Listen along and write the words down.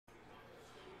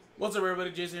What's up, everybody?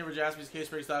 Jason here for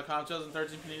JaspysCaseBreaks.com.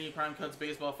 2013 Panini Prime Cuts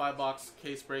Baseball 5-box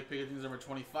case break. Packaging number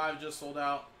 25 just sold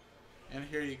out. And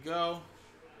here you go.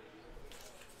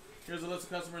 Here's a list of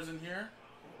customers in here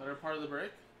that are part of the break.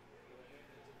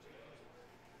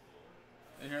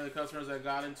 And here are the customers that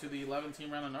got into the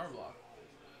 11-team random number block.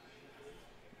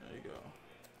 There you go.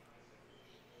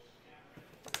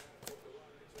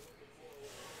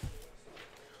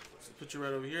 Put you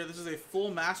right over here. This is a full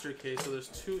master case, so there's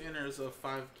two inners of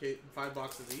five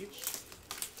boxes each.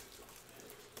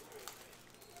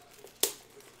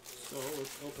 So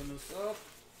let's open this up.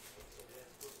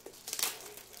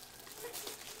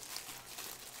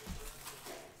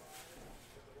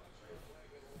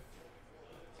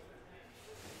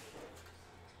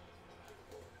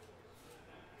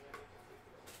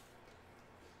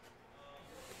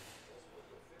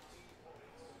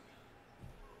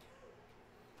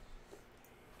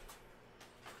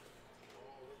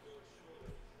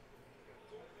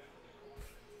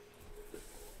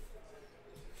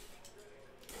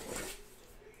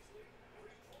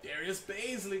 Darius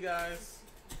Baisley, guys.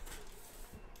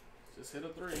 Just hit a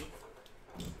 3.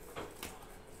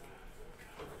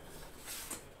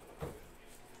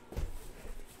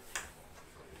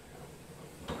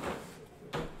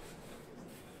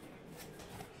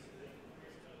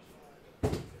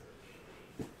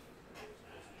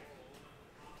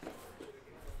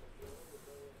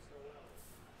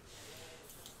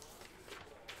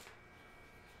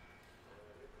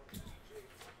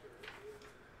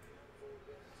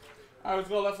 All right, let's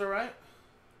go left or right.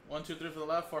 1, 2, 3 for the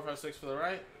left, 4, 5, 6 for the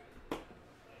right.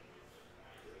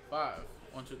 5.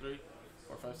 1, 2, 3,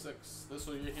 4, 5, 6. This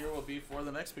one here will be for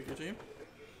the next speaker team.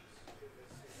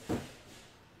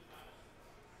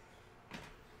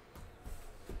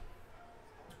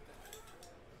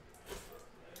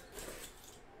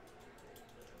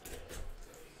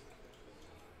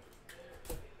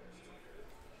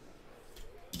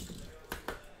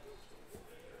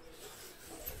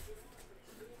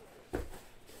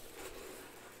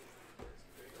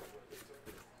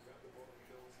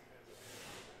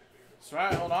 That's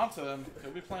right, hold on to them.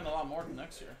 He'll be playing a lot more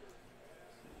next year.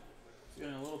 He's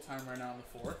getting a little time right now in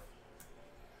the 4.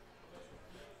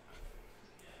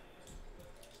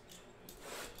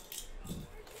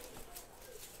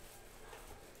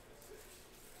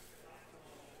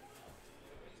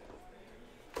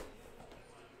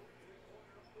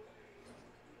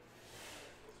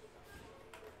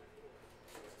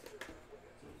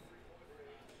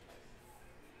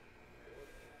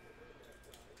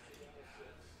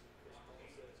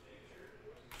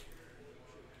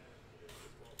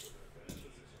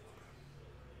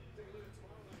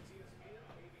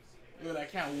 Dude, I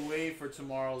can't wait for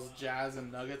tomorrow's Jazz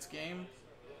and Nuggets game.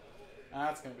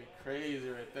 That's going to be crazy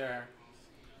right there.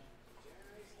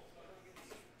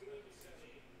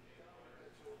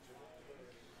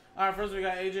 Alright, first we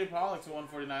got AJ Pollock to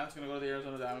 149. It's going to go to the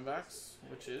Arizona Diamondbacks,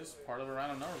 which is part of a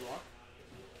random number block.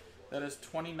 That is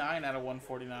 29 out of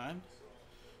 149.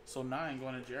 So 9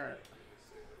 going to Jarrett.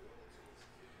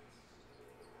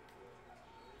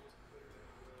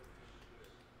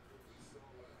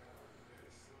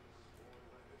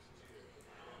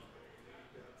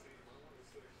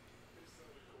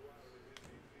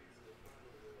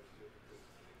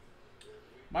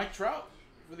 Mike Trout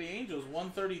for the Angels,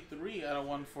 133 out of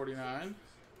 149.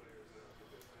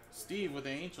 Steve with the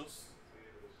Angels.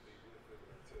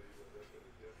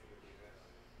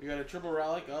 We got a triple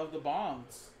relic of the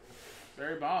Bonds.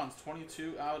 Barry Bonds,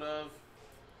 22 out of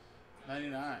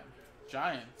 99.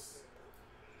 Giants.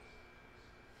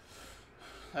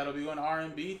 That'll be going to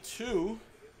R&B 2.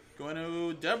 Going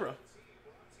to Deborah.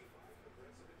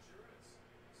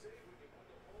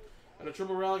 And a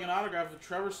triple relic and autograph of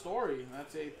Trevor Story.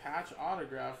 That's a patch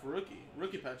autograph,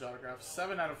 rookie patch autograph,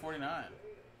 7 out of 49.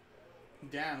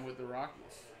 Dan with the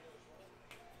Rockies.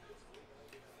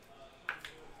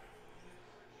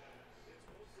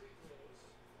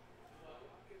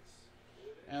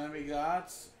 And then we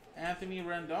got Anthony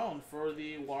Rendon for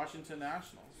the Washington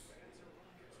Nationals.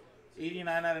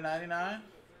 89 out of 99.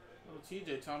 Little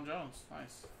TJ, Tom Jones,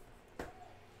 nice.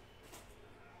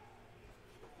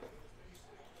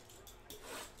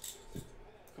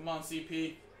 Come on,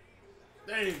 CP.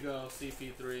 There you go,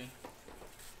 CP3.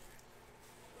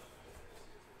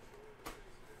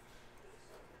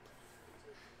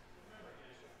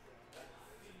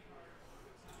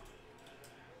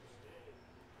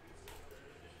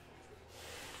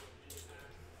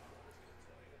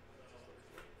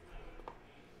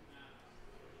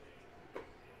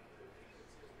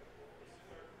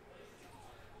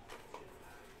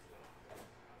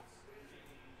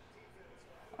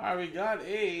 All right, we got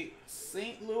a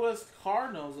St. Louis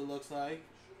Cardinals, it looks like.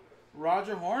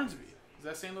 Roger Hornsby. Is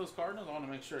that St. Louis Cardinals? I want to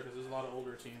make sure because there's a lot of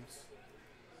older teams.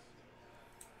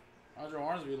 Roger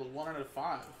Hornsby, 1 out of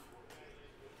 5.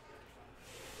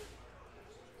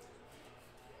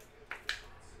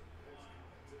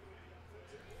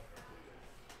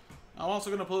 I'm also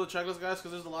going to pull the checklist, guys,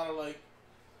 because there's a lot of, like,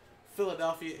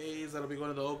 Philadelphia A's that'll be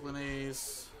going to the Oakland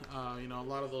A's. You know, a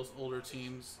lot of those older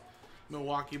teams.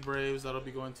 Milwaukee Braves that'll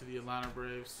be going to the Atlanta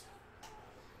Braves.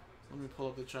 Let me pull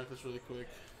up the checklist really quick.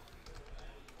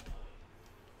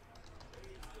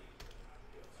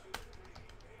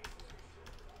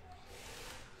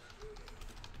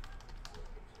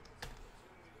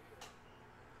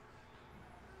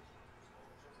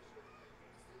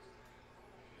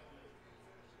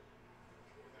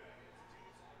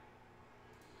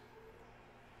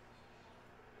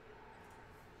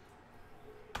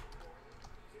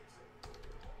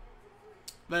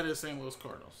 That is St. Louis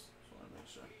Cardinals. Just want to make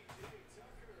sure.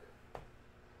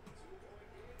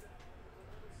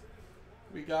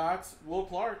 We got Will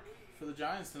Clark for the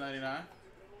Giants to 99.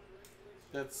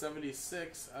 That's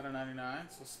 76 out of 99.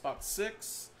 So spot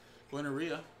 6 going to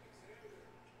Rhea.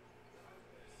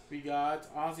 We got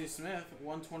Ozzie Smith,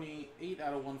 128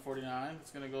 out of 149.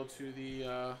 It's going to go to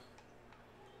the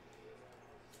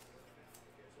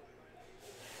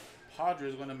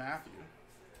Padres, going to Matthew.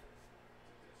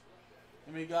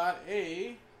 And we got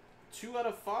a 2 out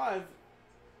of 5.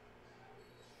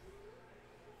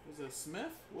 Was it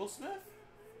Smith? Will Smith?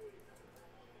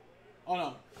 Oh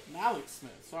no, Malik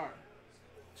Smith, sorry.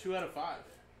 2 out of 5.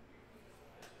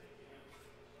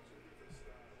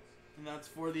 And that's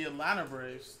for the Atlanta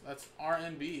Braves. That's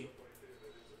RNB.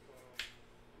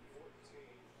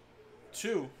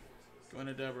 2 going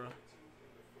to Deborah.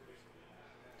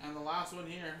 And the last one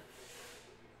here.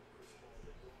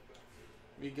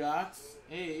 We got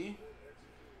a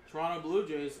Toronto Blue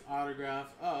Jays autograph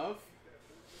of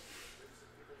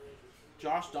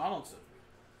Josh Donaldson.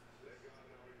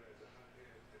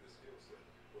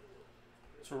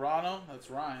 Toronto, that's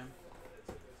Ryan.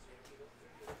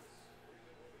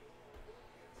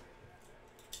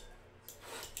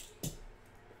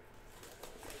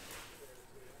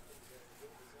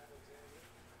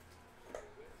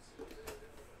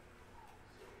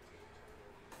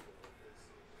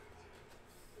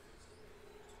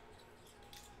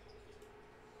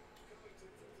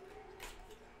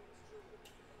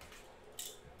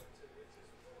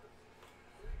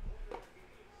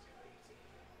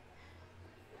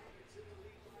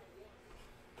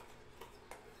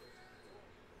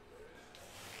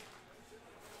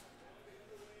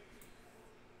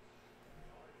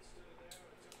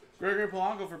 Gregory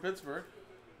Polanco for Pittsburgh.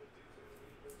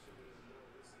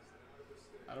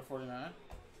 Out of 49.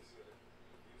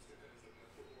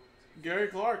 Gary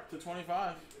Clark to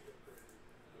 25.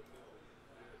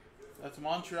 That's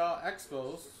Montreal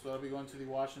Expos. So that'll be going to the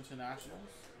Washington Nationals.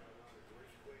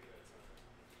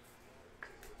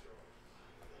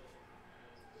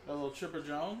 Got a little Chipper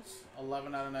Jones.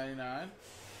 11 out of 99.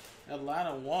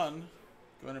 Atlanta 1.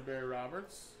 Going to Barry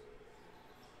Roberts.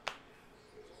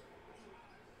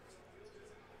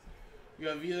 We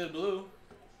got Vita Blue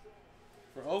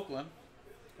for Oakland.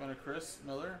 Going to Chris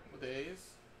Miller with the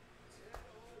A's.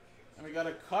 And we got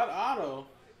a cut auto.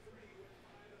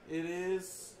 It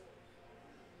is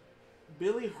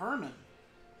Billy Herman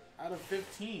out of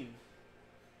 15. It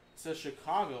says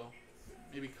Chicago.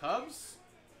 Maybe Cubs?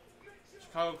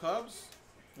 Chicago Cubs?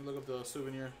 Let me look up the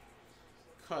souvenir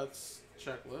cuts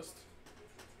checklist.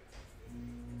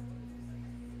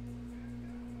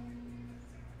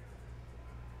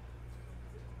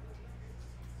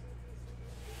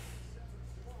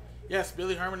 Yes,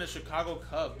 Billy Herman is Chicago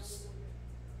Cubs.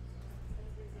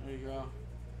 There you go.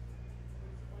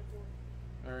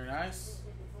 Very nice.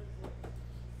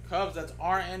 Cubs, that's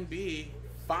RNB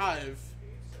 5.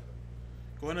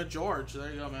 Going to George.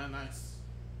 There you go, man. Nice.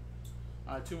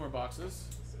 All right, 2 more boxes.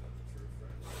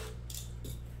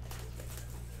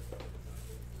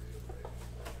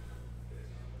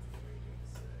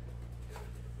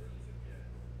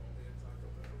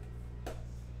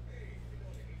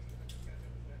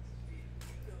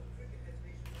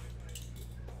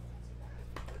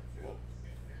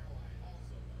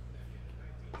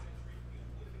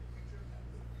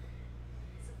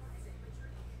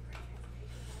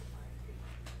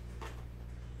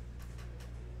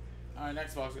 Alright,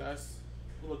 next box, guys.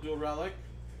 A little dual relic.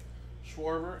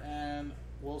 Schwarber and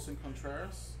Wilson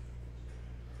Contreras.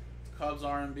 Cubs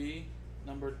R&B,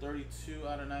 number 32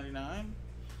 out of 99.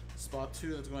 Spot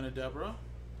 2, that's going to Deborah.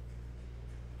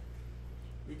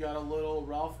 We got a little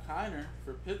Ralph Kiner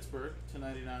for Pittsburgh to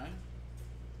 99.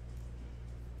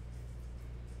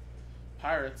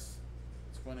 Pirates.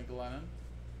 It's going to Glennon.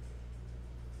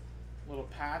 Little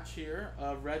patch here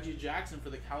of Reggie Jackson for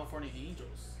the California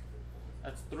Angels.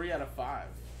 That's 3 out of 5.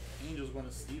 Angels going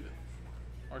to Steven.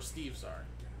 Or Steve, sorry.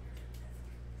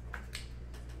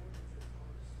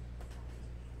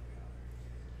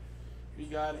 We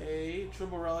got a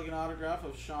triple relic and autograph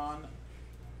of Sean.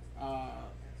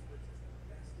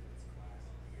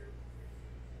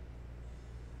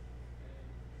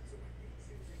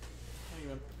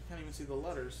 Can't even see the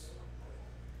letters.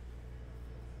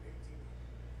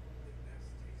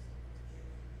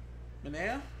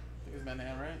 Manea? I think it's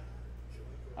Manea, right?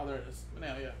 Oh, there it is.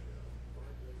 Manea,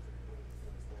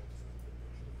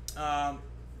 yeah.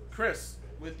 Chris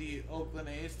with the Oakland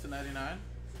A's to 99.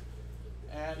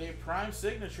 And a prime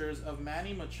signatures of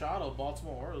Manny Machado,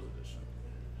 Baltimore Orioles edition.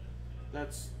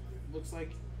 That's looks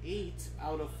like 8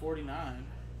 out of 49.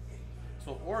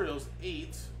 So Orioles 8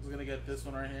 is gonna get this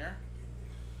one right here.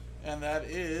 And that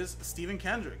is Stephen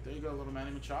Kendrick. There you go, little Manny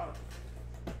Machado.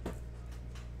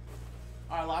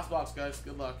 Alright, last box, guys.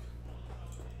 Good luck.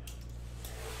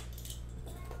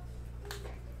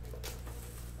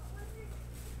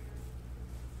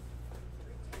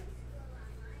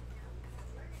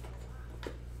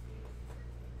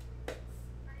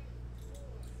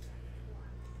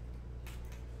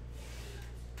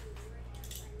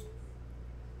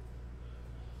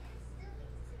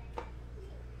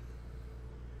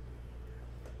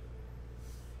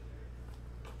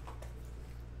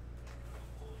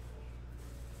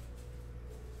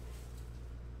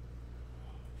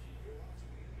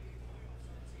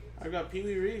 I've got Pee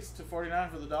Wee Reese to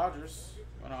 49 for the Dodgers.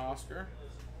 On Oscar.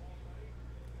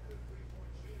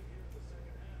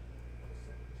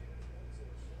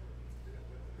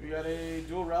 We got a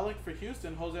dual relic for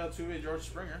Houston, Jose Altuve, George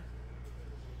Springer.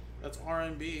 That's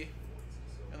RMB.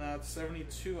 And that's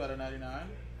 72 out of 99.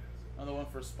 Another one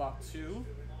for spot 2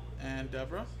 and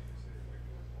Deborah.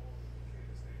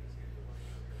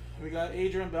 We got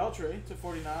Adrian Beltre to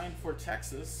 49 for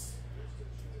Texas.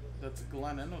 That's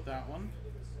Glennon with that one.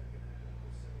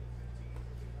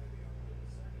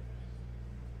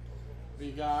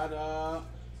 We got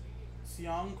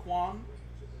Seong Kwan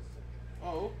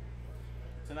to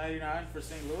 99 for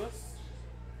St. Louis.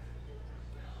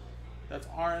 That's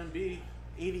RNB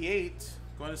 88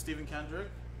 going to Stephen Kendrick.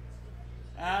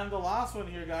 And the last one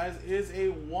here, guys, is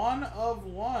a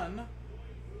 1/1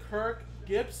 Kirk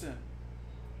Gibson.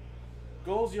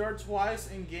 Goals yard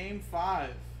twice in Game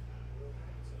 5.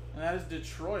 And that is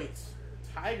Detroit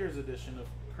Tigers edition of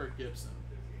Kirk Gibson.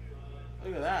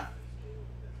 Look at that.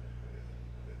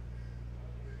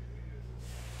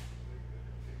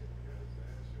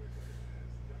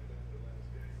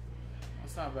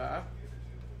 That's not bad.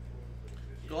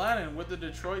 Glennon with the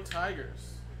Detroit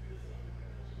Tigers.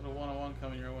 Little 1/1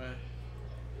 coming your way.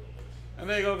 And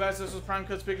there you go, guys. This was Prime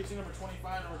Cuts Pikachu number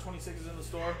 25. Number 26 is in the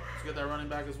store. Let's get that running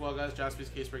back as well, guys.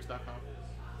 JaspysCaseBreaks.com.